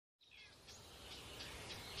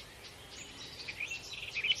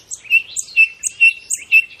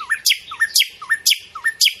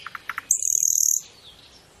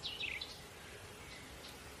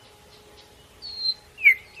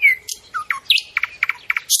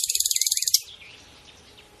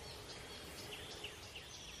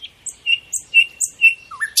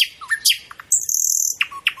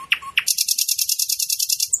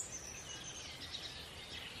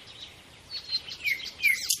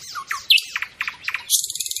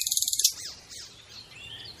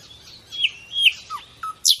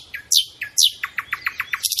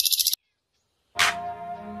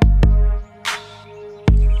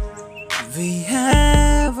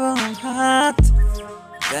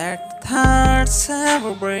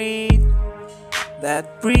have a brain.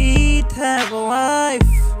 That breed have a life,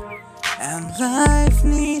 and life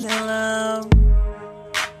need a love.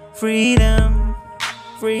 Freedom,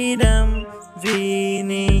 freedom, we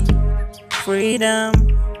need freedom,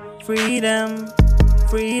 freedom,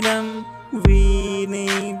 freedom, we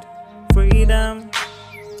need freedom.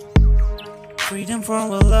 Freedom for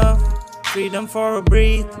our love, freedom for a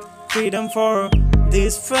breed, freedom for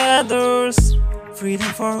these feathers. Freedom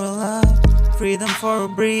for our love, freedom for a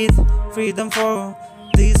breed, freedom for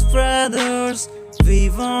these feathers. We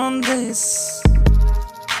want this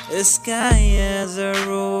sky as a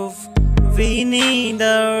roof, we need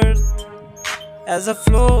earth as a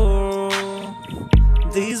floor.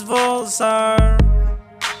 These walls are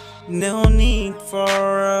no need for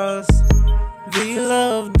us. We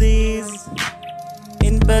love these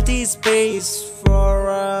empty space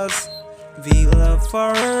for us. We love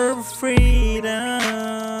for freedom.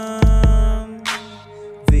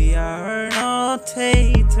 We are not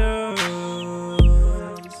haters,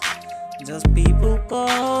 just people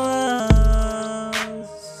call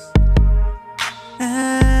us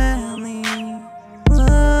Anilove.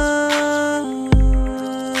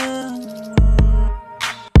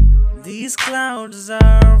 These clouds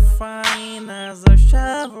are fine as a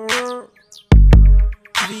shower.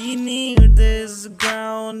 We need this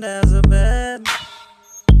ground as a bed.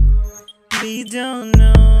 We don't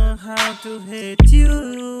know how to hate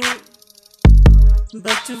you,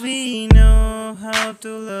 but we know how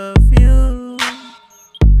to love you.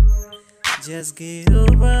 Just give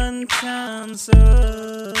one chance.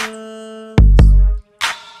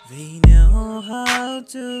 We know how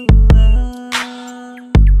to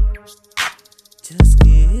love. Just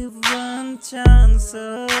give one chance.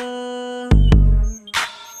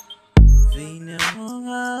 We know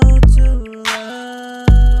how to love.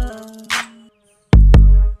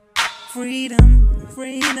 Freedom,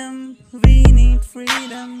 freedom, we need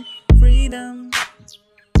freedom, freedom,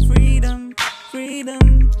 freedom,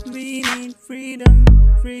 freedom, we need freedom,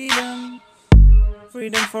 freedom,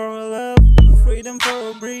 freedom for our love, freedom for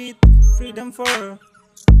our breed, freedom for our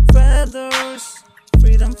feathers,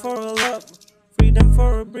 freedom for our love, freedom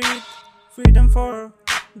for our breed, freedom for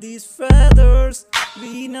these feathers.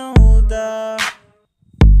 We know the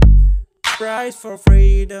price for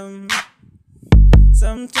freedom.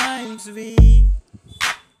 Sometimes we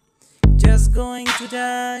just going to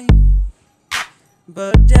die,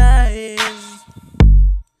 but that is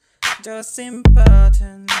just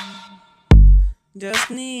important. Just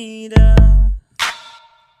need a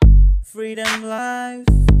freedom life.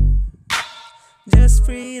 Just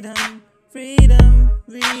freedom, freedom,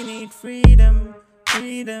 we need freedom,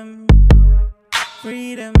 freedom,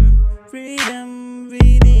 freedom, freedom,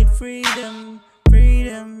 we need freedom,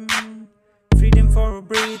 freedom, freedom for a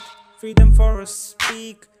breathe, freedom for a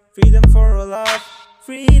speak, freedom for a love,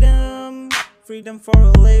 freedom, freedom for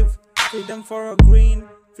a live, freedom for a green,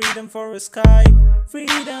 freedom for a sky,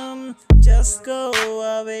 freedom. Just go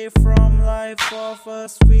away from life of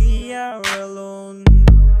us, we are alone.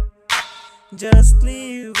 Just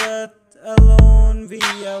leave it alone, we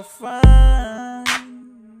are fine.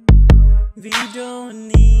 We don't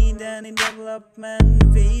need any development,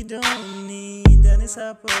 we don't need any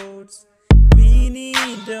supports. We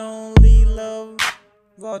need only love,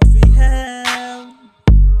 what we have.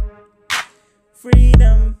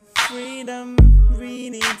 Freedom, freedom, we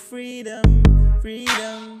need freedom,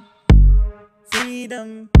 freedom,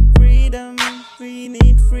 freedom, freedom, we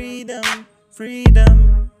need freedom,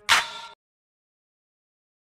 freedom.